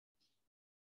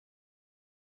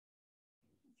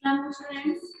Some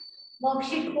students,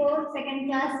 worksheet 4, second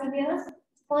class EVS.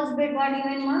 First bit what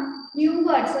given ma? New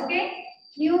words, okay?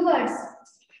 New words.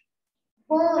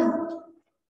 Bone,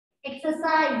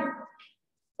 exercise,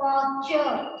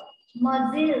 posture,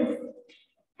 muscles,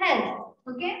 health,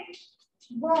 okay?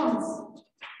 Bones.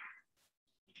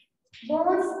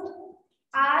 Bones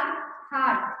are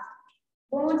hard.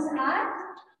 Bones are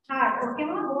hard, okay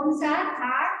ma? Bones are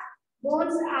hard.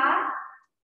 Bones are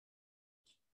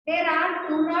There are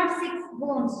 206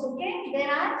 bones. Okay,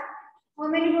 there are how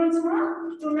many bones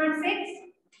more? 206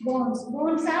 bones.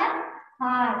 Bones are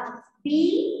hard.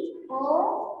 B-O-N-E.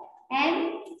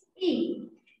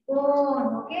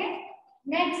 Bone. Okay.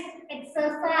 Next,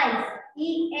 exercise.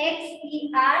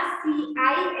 E-X-E-R-C-I-S-E.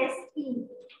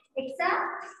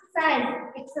 Exercise.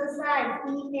 Exercise.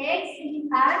 E-X-E-R-C-I-S-E.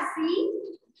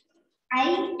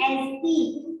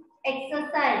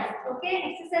 Exercise. Okay,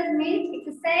 exercise means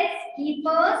exercise keeps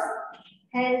us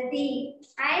healthy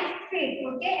and fit.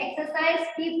 Okay, exercise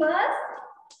keeps us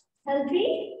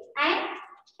healthy and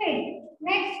fit.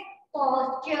 Next,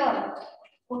 posture.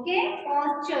 Okay,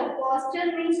 posture. Posture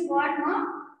means what, no?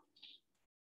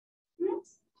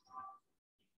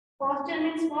 Posture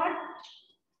means what?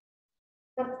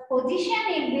 The position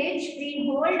in which we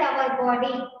hold our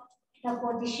body. The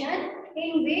position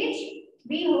in which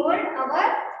we hold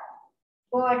our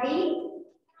body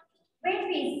when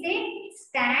we sit,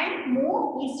 stand,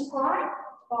 move is called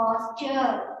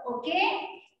posture. Okay.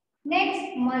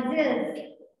 Next, muscles.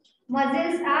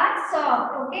 Muscles are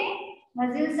soft. Okay.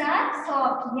 Muscles are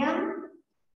soft. M-U-S-C-L-E-S.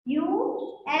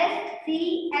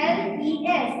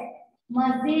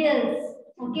 Muscles.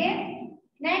 Okay.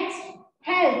 Next,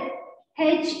 health.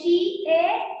 H-E-A-L-T-H.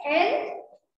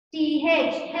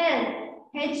 Health.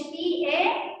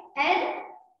 H-E-A-L-T-H.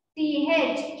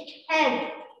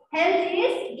 Health. Health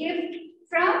is gift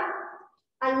from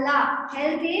Allah.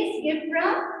 Health is gift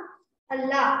from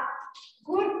Allah.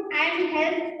 Good and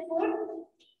healthy food.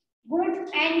 Good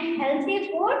and healthy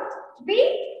food we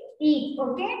eat.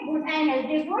 Okay. Good and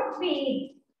healthy food we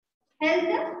eat.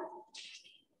 Health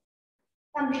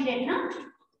completed, no?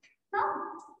 Now,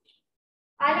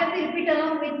 I have to repeat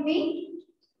along with me.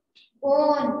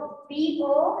 Bone.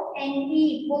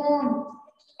 B-O-N-E. Bone.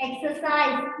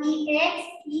 Exercise.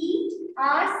 E-X-E-R-C-I-S-E.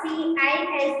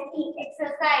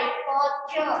 Exercise.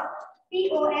 Posture.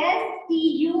 P-O-S-T-U-R-E.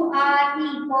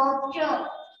 Posture.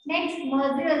 Next,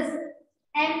 muscles.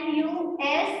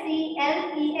 M-U-S-C-L-E-S.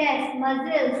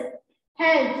 Muscles.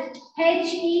 Health.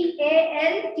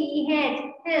 H-E-A-L-T-H.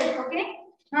 Health. Okay.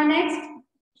 Now next,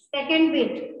 second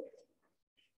bit.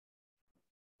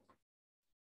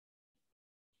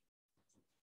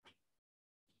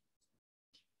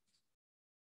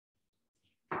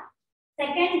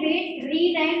 Second bit,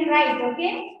 read and write,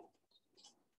 okay?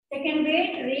 Second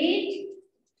bit, read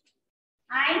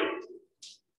and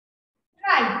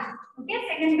write. Okay,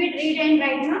 second bit, read and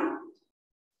write, no?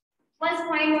 First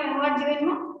point, what given,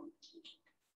 no?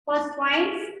 First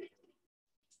point,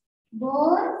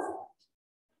 bones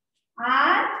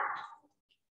are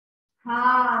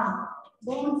hard.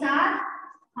 Bones are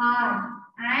hard.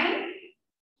 And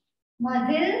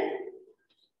muscles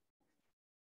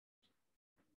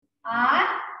are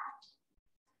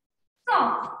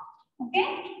soft. Okay.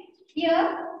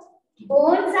 Here,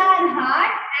 bones are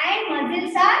hard and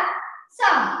muscles are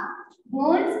soft.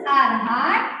 Bones are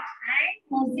hard and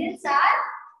muscles are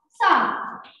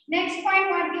soft. Next point,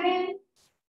 what given?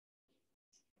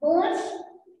 Bones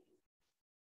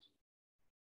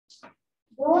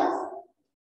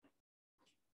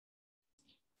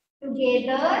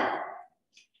together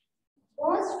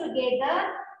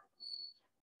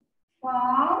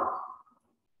form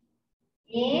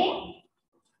a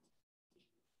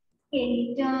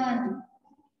skeleton.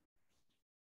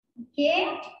 Okay,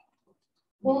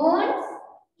 bones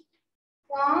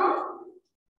form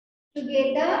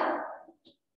together.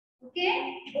 Okay,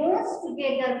 bones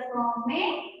together form a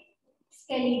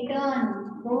skeleton.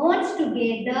 Bones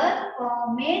together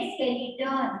form a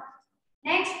skeleton.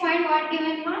 Next point, what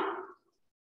given, ma'am?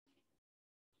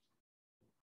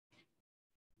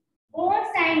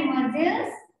 Bones and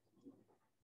muscles.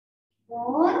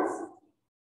 Bones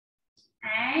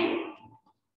and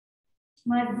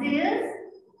muscles.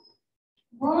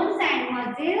 Bones and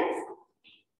muscles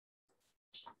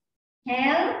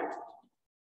help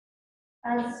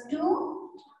us to.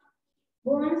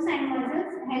 Bones and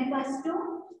muscles help us to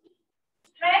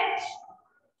stretch,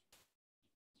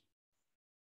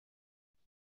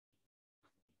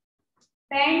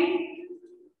 bend,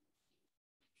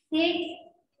 sit,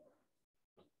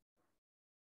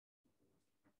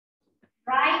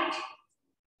 write,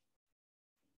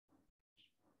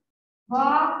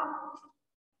 walk,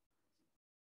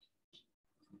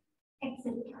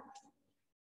 etc.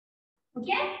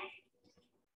 Okay.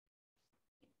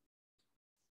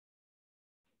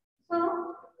 So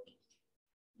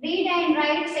read and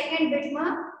write second bit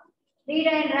ma. Read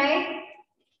and write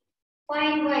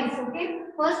point wise. Okay.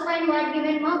 First point what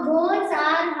given ma? Bones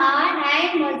are hard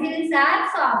and muscles are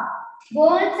soft.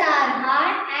 Bones are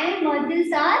hard and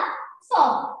muscles are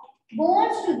soft.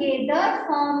 Bones together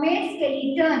form a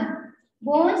skeleton.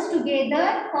 Bones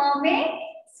together form a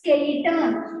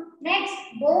skeleton. Next,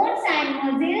 bones and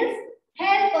muscles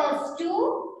help us to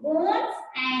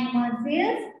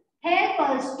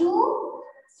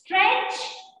stretch,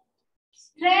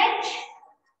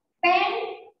 bend,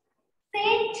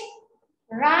 sit,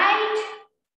 write,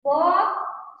 walk,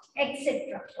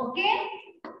 etc. Okay.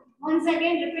 Once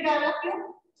again, repeat all of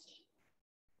you.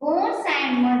 Bones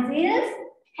and muscles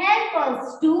help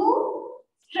us to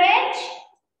stretch,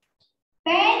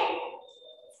 bend,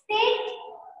 sit,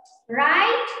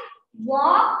 write,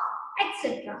 walk,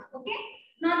 etc. Okay.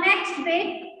 Now next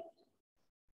bit.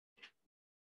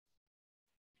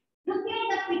 Look at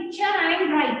the picture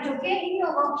and write. Okay, in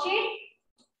your worksheet.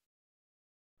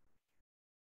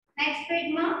 Next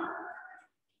bit, ma.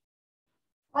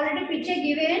 Already picture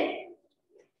given.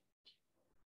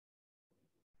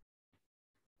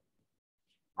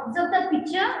 Observe the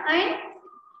picture and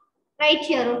write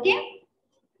here. Okay.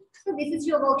 So this is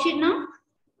your worksheet now.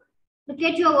 Look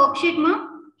at your worksheet, ma.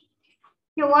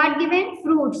 Your what given?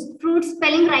 Fruits. Fruit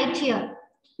spelling right here.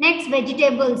 Next,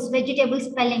 vegetables. Vegetable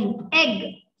spelling.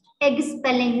 Egg. Egg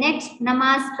spelling. Next,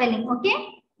 namaz spelling. Okay.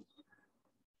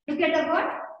 Look at the word.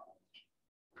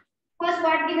 First,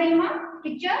 what given, ma?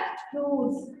 Picture.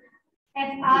 Fruits.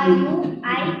 Fruits.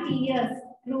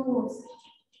 Fruits.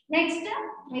 Next,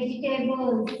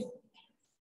 vegetables.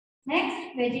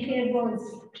 Next, vegetables.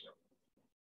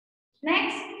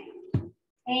 Next,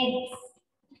 eggs.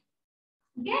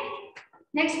 Okay.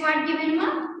 Next, what given,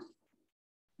 ma?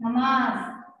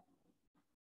 Namaz.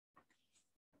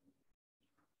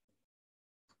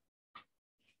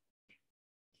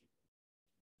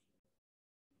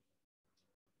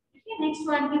 Okay. Next,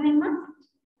 what given, ma?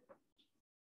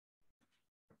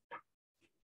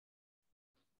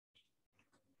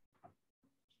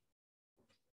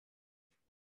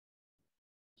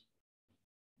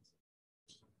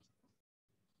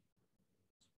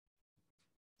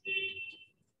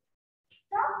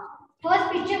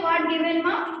 First picture what given,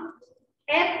 ma?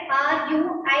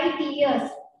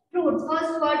 Fruits. Fruits.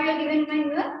 First what you are given by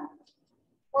your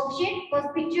worksheet.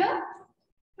 First picture.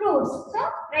 Fruits. So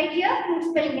right here fruit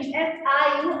spelling is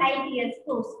Fruits.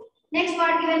 Fruits. Next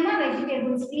what given, ma?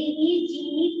 Vegetables.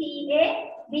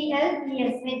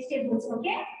 Vegetables. Vegetables.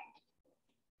 Okay.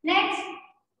 Next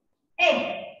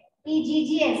egg.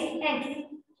 Eggs.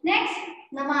 Next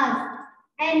namaz.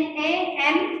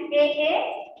 Namaz.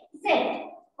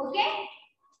 Okay.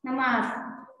 Namaz.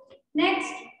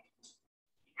 Next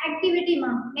activity,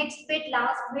 ma. Next bit,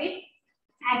 last bit.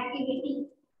 Activity.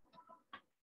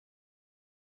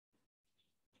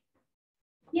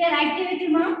 Here activity,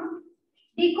 ma.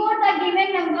 Decode the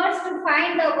given numbers to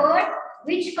find the word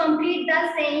which complete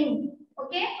the saying.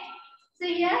 Okay. So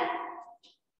here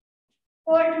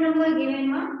code number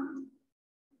given, ma.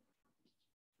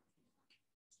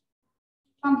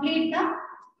 Complete the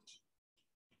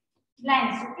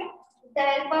blanks. Okay. With the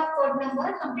help of code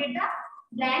number, complete the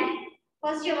blank.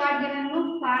 First you are given,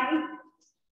 ma. 5,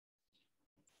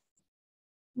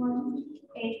 1,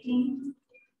 18,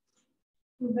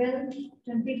 12,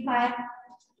 25.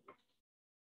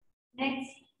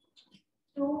 Next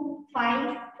 2,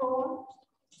 5, 4.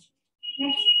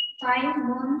 Next 5,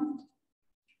 1,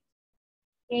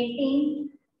 18,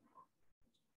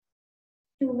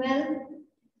 12,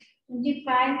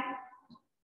 25,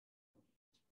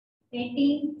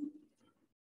 18,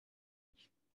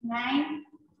 9,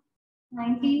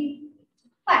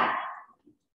 95.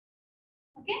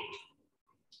 Okay.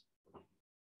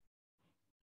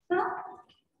 So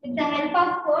with the help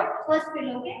of code, first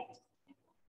fill. Okay.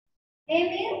 A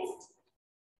means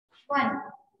 1.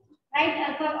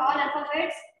 Write all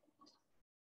alphabets.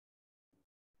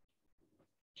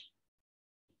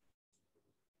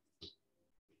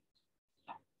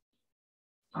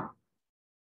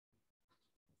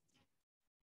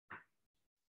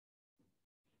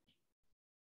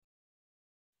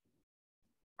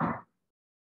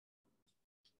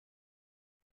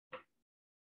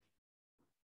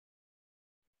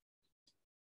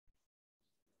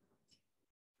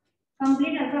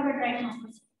 Complete alphabet right now.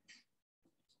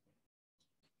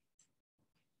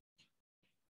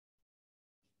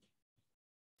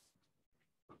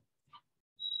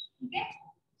 Okay.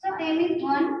 So name is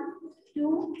 1,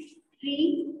 2,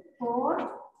 3,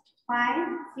 4, 5,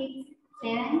 6,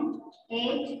 7,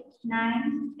 8,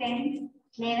 9, 10,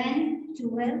 11,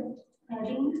 12,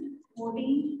 13,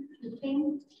 14,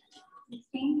 15,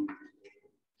 16,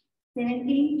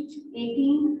 17,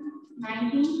 18,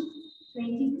 19,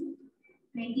 20,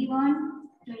 21,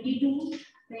 22,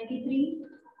 23,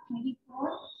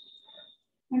 24,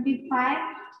 25,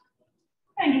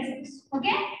 26.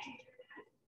 Okay.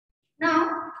 Now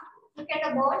look at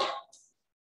the board.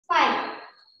 5.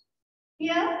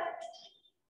 Here,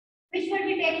 which word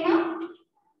we take now?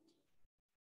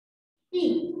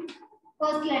 E.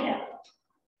 First letter.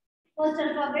 First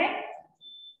alphabet.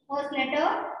 First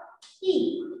letter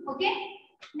E. Okay.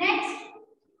 Next.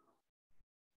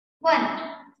 1.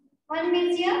 1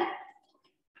 means here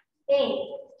A.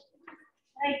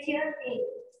 Right here A.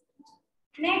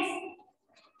 Next.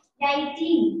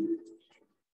 19.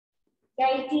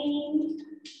 19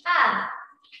 R.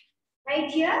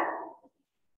 Right here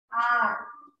R.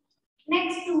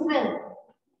 Next 12.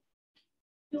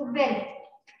 12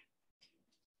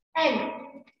 L.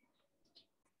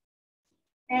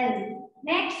 L.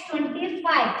 Next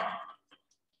 25.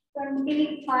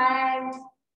 25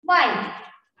 Y.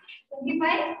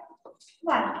 25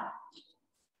 Y.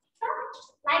 So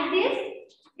like this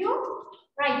you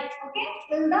write. Okay.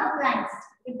 Fill the blanks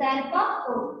with the help of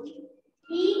code.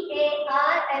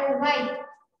 EARLY.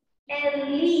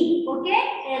 Early. Okay.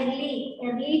 Early.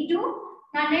 Early to.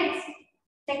 Now next.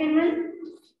 Second one.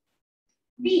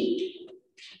 B.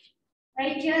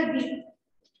 Right here B.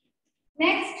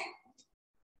 Next.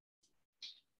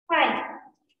 5.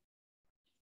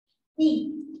 E.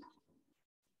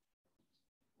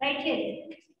 Right here.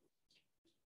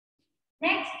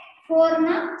 Next. 4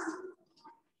 na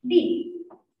D.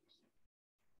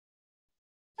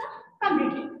 So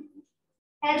completely.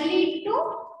 Early to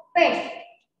pet.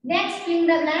 Next, fill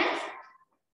the blanks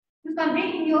to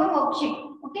complete your worksheet.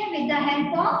 Okay, with the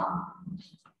help of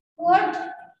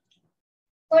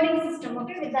coding system.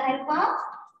 Okay, with the help of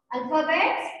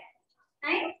alphabets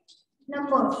and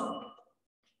numbers.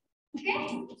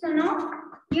 Okay, so now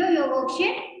here your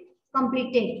worksheet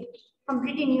completed.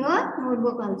 Complete in your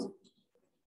notebook also.